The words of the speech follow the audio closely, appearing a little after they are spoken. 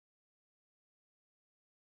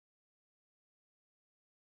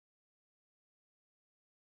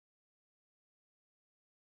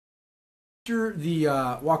After the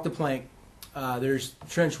walk the plank, there's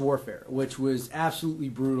trench warfare, which was absolutely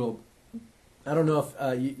brutal. I don't know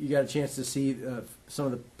if you got a chance to see some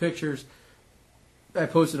of the pictures I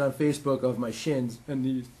posted on Facebook of my shins and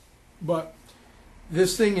knees, but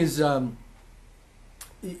this thing is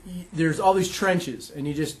there's all these trenches, and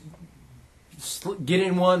you just get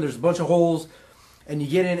in one. There's a bunch of holes, and you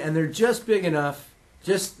get in, and they're just big enough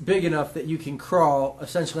that you can crawl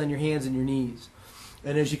essentially on your hands and your knees.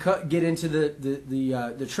 And as you get into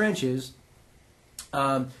the trenches,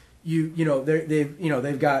 they've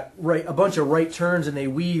got a bunch of right turns, and they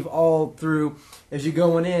weave all through as you're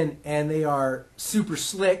going in, and they are super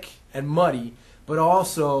slick and muddy, but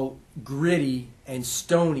also gritty and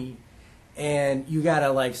stony, and you gotta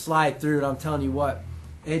like slide through it. I'm telling you what,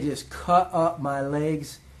 it just cut up my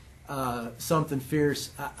legs, something fierce.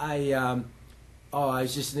 I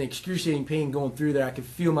was just in excruciating pain going through there. I could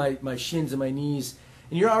feel my shins and my knees.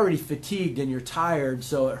 And you're already fatigued and you're tired,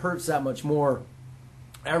 so it hurts that much more.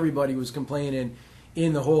 Everybody was complaining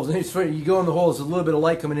in the holes. And it's funny, you go in the holes, there's a little bit of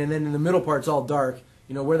light coming in, and then in the middle part's all dark.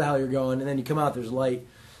 You know where the hell you're going, and then you come out, there's light.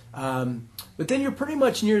 But then you're pretty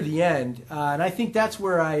much near the end, and I think that's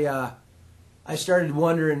where I started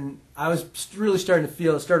wondering. I was really starting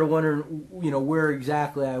to wondering, where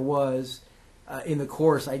exactly I was in the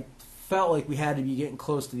course. I felt like we had to be getting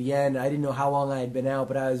close to the end. I didn't know how long I had been out,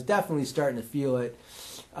 but I was definitely starting to feel it.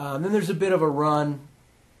 Then there's a bit of a run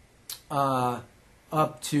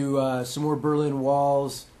up to some more Berlin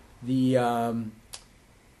Walls, the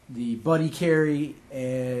Buddy Carry,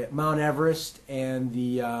 Mount Everest, and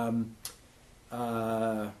the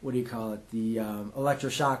what do you call it? The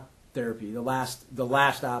electroshock therapy, the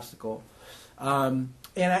last obstacle. And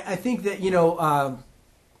I think that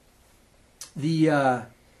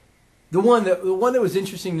the one that was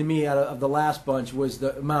interesting to me out of the last bunch was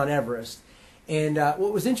the Mount Everest. And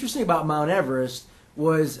what was interesting about Mount Everest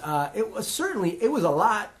was it was a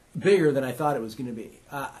lot bigger than I thought it was going to be.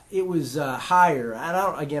 It was higher.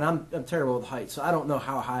 I'm terrible with height, so I don't know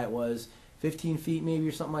how high it was, 15 feet maybe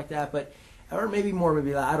or something like that, or maybe more,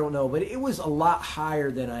 maybe I don't know. But it was a lot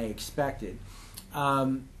higher than I expected.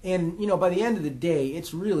 And by the end of the day,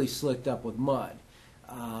 it's really slicked up with mud.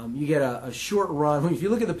 You get a short run. If you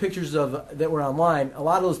look at the pictures that were online, a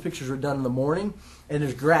lot of those pictures were done in the morning, and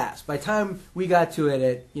there's grass. By the time we got to it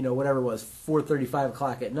at whatever it was, 4:30, 5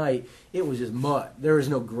 o'clock at night, it was just mud. There was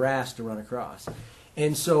no grass to run across,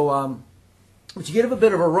 and so but you get a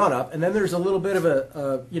bit of a run up, and then there's a little bit of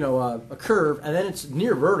a curve, and then it's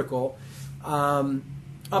near vertical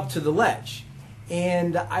up to the ledge.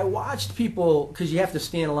 And I watched people, because you have to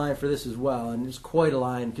stand in line for this as well, and there's quite a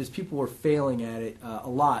line because people were failing at it a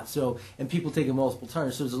lot. And people taking multiple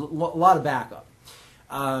turns, so there's a lot of backup.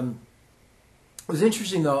 It was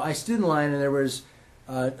interesting though. I stood in line, and there was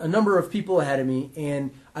a number of people ahead of me,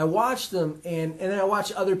 and I watched them, and then I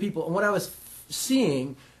watched other people. And what I was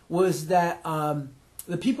seeing was that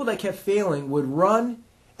the people that kept failing would run,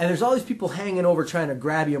 and there's all these people hanging over trying to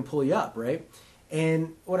grab you and pull you up, right?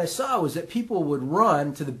 And what I saw was that people would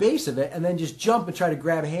run to the base of it and then just jump and try to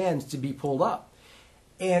grab hands to be pulled up.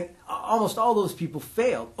 And almost all those people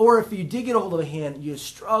failed. Or if you did get a hold of a hand, you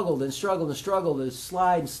struggled and struggled and struggled to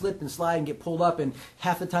slide and slip and slide and get pulled up, and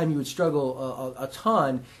half the time you would struggle a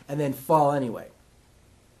ton and then fall anyway.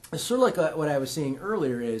 It's sort of like what I was saying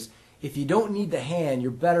earlier is, if you don't need the hand,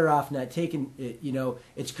 you're better off not taking it.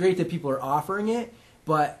 It's great that people are offering it,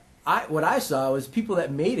 but what I saw was people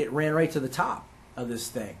that made it ran right to the top of this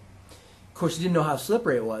thing. Of course, you didn't know how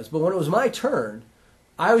slippery it was, but when it was my turn,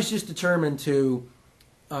 I was just determined to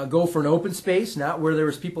go for an open space, not where there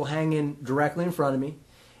was people hanging directly in front of me,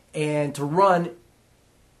 and to run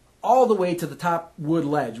all the way to the top wood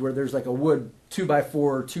ledge where there's like a wood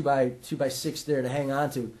 2x4, 2x6 there to hang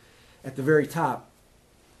on to at the very top.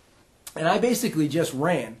 And I basically just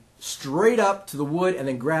ran straight up to the wood and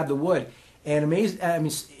then grabbed the wood. And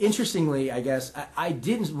interestingly, I guess, I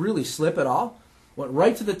didn't really slip at all. Went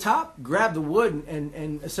right to the top, grabbed the wood,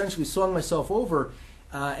 and essentially swung myself over,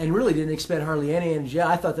 and really didn't expend hardly any energy.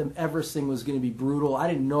 I thought the Everest thing was going to be brutal. I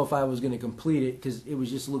didn't know if I was going to complete it because it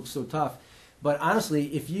was just looked so tough. But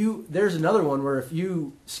honestly, there's another one where if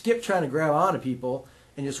you skip trying to grab onto people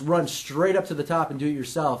and just run straight up to the top and do it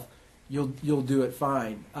yourself, you'll do it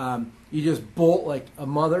fine. You just bolt like a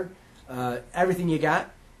mother, everything you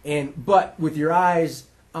got. But with your eyes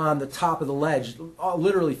on the top of the ledge,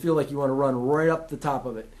 literally feel like you want to run right up the top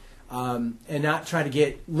of it, and not try to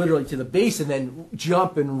get literally to the base and then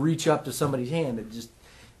jump and reach up to somebody's hand. It just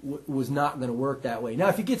was not going to work that way. Now,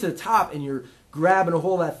 if you get to the top and you're grabbing a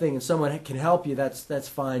hold of that thing and someone can help you, that's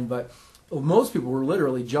fine. But most people were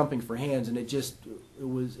literally jumping for hands, and it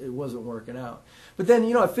wasn't working out. But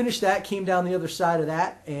then, I finished that, came down the other side of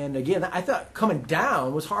that, and again, I thought coming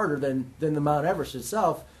down was harder than the Mount Everest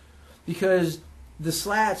itself, because the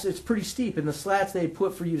slats, it's pretty steep, and the slats they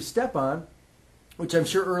put for you to step on, which I'm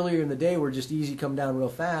sure earlier in the day were just easy, come down real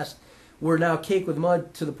fast, were now caked with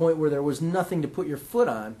mud to the point where there was nothing to put your foot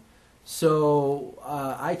on. So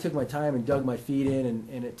I took my time and dug my feet in,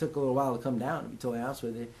 and it took a little while to come down, to be totally honest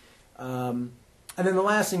with you. And then the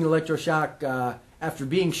last thing, electroshock, after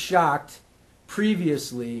being shocked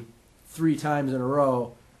previously 3 times in a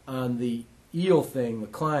row on the eel thing, the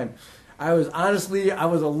climb, I was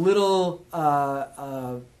a little,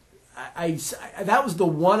 that was the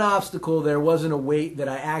one obstacle. There wasn't a weight that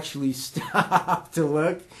I actually stopped to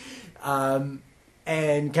look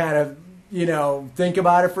and kind of, think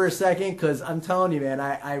about it for a second, because I'm telling you, man,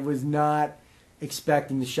 I was not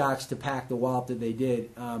expecting the shocks to pack the wallop that they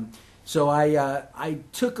did. So I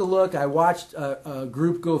took a look. I watched a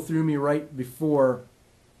group go through me right before.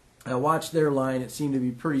 I watched their line. It seemed to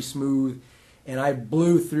be pretty smooth, and I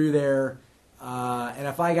blew through there. And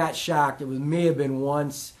if I got shocked, may have been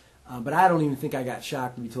once, but I don't even think I got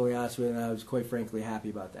shocked, to be totally honest with you, and I was quite frankly happy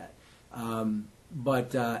about that. And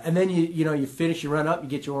then you finish, you run up, you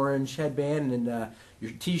get your orange headband and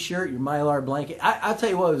your T-shirt, your Mylar blanket. I'll tell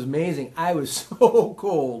you what was amazing. I was so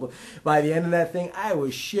cold by the end of that thing. I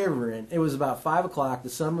was shivering. It was about 5 o'clock. The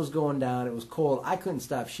sun was going down. It was cold. I couldn't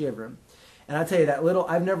stop shivering. And I'll tell you,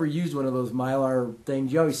 I've never used one of those Mylar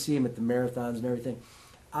things. You always see them at the marathons and everything.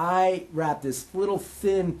 I wrapped this little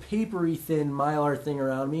thin, papery thin Mylar thing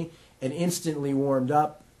around me and instantly warmed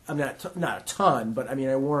up. I mean, not a ton, but I mean,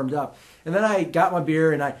 I warmed up. And then I got my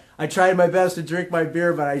beer, and I tried my best to drink my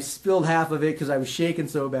beer, but I spilled half of it because I was shaking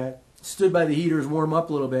so bad. Stood by the heaters, warm up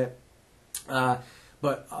a little bit. I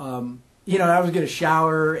was going to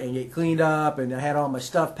shower and get cleaned up, and I had all my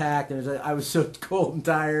stuff packed, and I was so cold and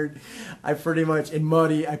tired. And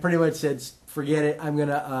muddy. I pretty much said, forget it. I'm going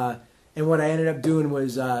to, and what I ended up doing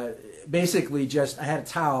was basically I had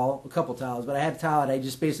a couple towels, but I had a towel, and I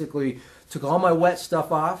just basically took all my wet stuff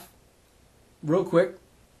off real quick,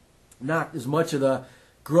 knocked as much of the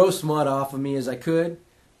gross mud off of me as I could,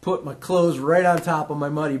 put my clothes right on top of my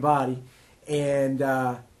muddy body, and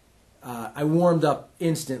I warmed up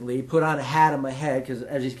instantly, put on a hat on my head, because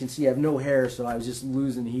as you can see I have no hair, so I was just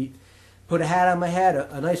losing heat. Put a hat on my head,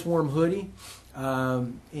 a nice warm hoodie,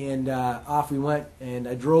 and off we went, and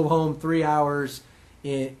I drove home 3 hours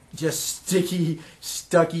in just sticky,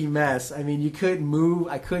 stucky mess. I mean, you couldn't move.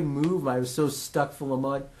 I couldn't move. I was so stuck full of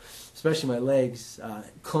mud, especially my legs,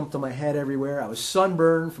 clumped on my head everywhere. I was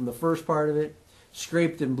sunburned from the first part of it,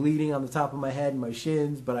 scraped and bleeding on the top of my head and my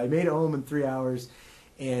shins, but I made it home in 3 hours,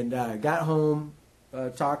 and got home,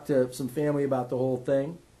 talked to some family about the whole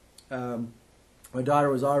thing. My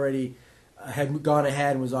daughter had gone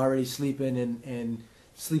ahead and was already sleeping and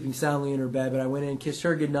sleeping soundly in her bed, but I went in and kissed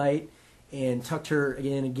her goodnight and tucked her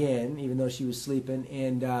again, even though she was sleeping,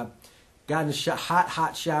 and got in a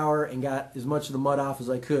hot shower and got as much of the mud off as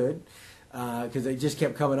I could, because it just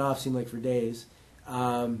kept coming off, seemed like for days,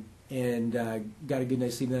 and got a good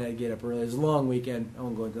night's sleep. Then I had to get up early. It was a long weekend. I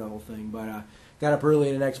won't go into the whole thing, but got up early,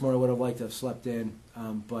 and the next morning I would have liked to have slept in,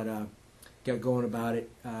 but got going about it,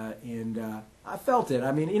 and I felt it.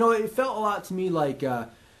 I mean, it felt a lot to me like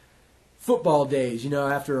football days,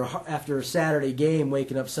 after a Saturday game,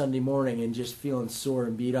 waking up Sunday morning and just feeling sore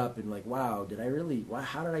and beat up, and like, wow,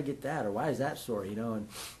 how did I get that, or why is that sore, and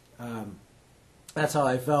that's how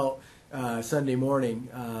I felt Sunday morning,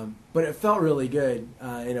 but it felt really good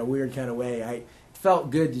in a weird kind of way. It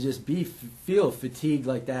felt good to just feel fatigued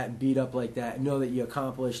like that and beat up like that and know that you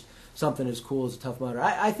accomplished something as cool as a Tough Mudder.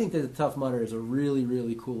 I think that the Tough Mudder is a really,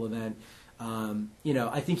 really cool event.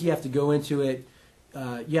 I think you have to go into it.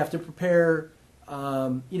 You have to prepare,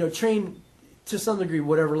 train to some degree,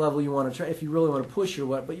 whatever level you want to try, if you really want to push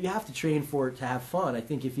but you have to train for it to have fun. I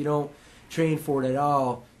think if you don't train for it at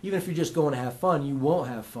all, even if you're just going to have fun, you won't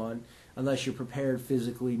have fun unless you're prepared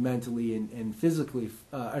physically, mentally, and physically,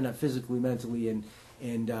 or not physically, mentally, and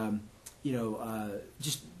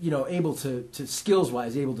able to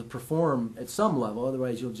skills-wise, able to perform at some level.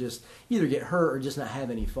 Otherwise, you'll just either get hurt or just not have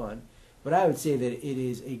any fun. But I would say that it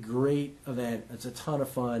is a great event. It's a ton of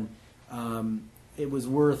fun. It was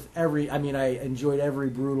worth I enjoyed every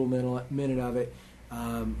brutal minute of it,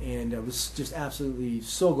 and I was just absolutely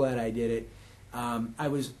so glad I did it. I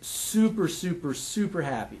was super, super, super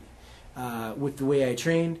happy with the way I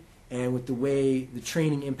trained and with the way the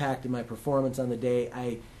training impacted my performance on the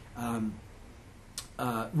day.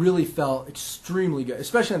 really felt extremely good,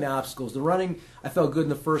 especially on the obstacles. The running, I felt good in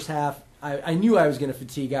the first half. I knew I was going to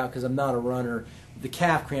fatigue out because I'm not a runner. The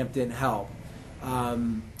calf cramp didn't help.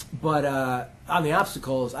 But on the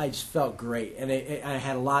obstacles, I just felt great. And I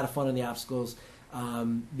had a lot of fun on the obstacles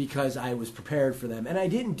because I was prepared for them. And I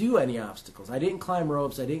didn't do any obstacles. I didn't climb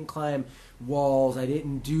ropes. I didn't climb walls. I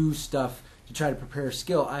didn't do stuff to try to prepare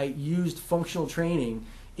skill. I used functional training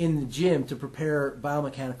in the gym to prepare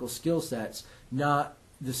biomechanical skill sets, not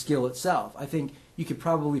the skill itself. I think you could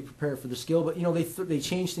probably prepare for the skill, but they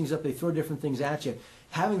change things up. They throw different things at you.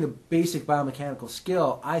 Having the basic biomechanical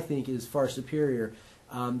skill, I think, is far superior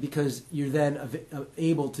because you're then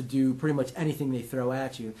able to do pretty much anything they throw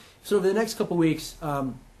at you. So over the next couple weeks,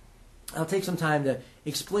 I'll take some time to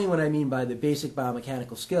explain what I mean by the basic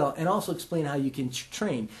biomechanical skill and also explain how you can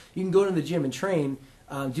train. You can go to the gym and train,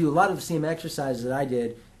 do a lot of the same exercises that I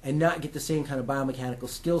did, and not get the same kind of biomechanical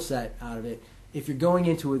skill set out of it. If you're going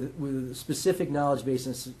into it with a specific knowledge base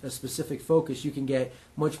and a specific focus, you can get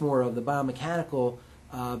much more of the biomechanical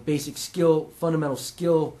basic skill, fundamental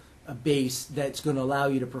skill base that's going to allow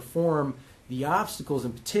you to perform the obstacles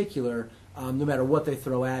in particular, no matter what they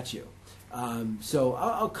throw at you. So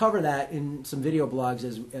I'll cover that in some video blogs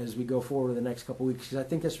as we go forward in the next couple weeks because I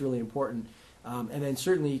think that's really important. And then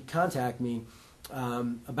certainly contact me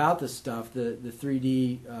about this stuff, the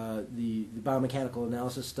 3D, the biomechanical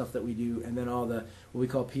analysis stuff that we do, and then all the what we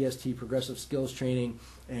call PST, progressive skills training,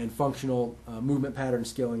 and functional movement pattern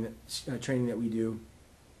skilling training that we do.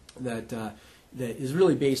 That is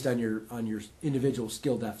really based on your individual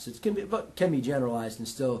skill deficits, but can be generalized and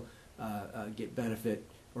still get benefit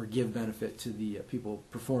or give benefit to the people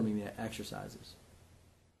performing the exercises.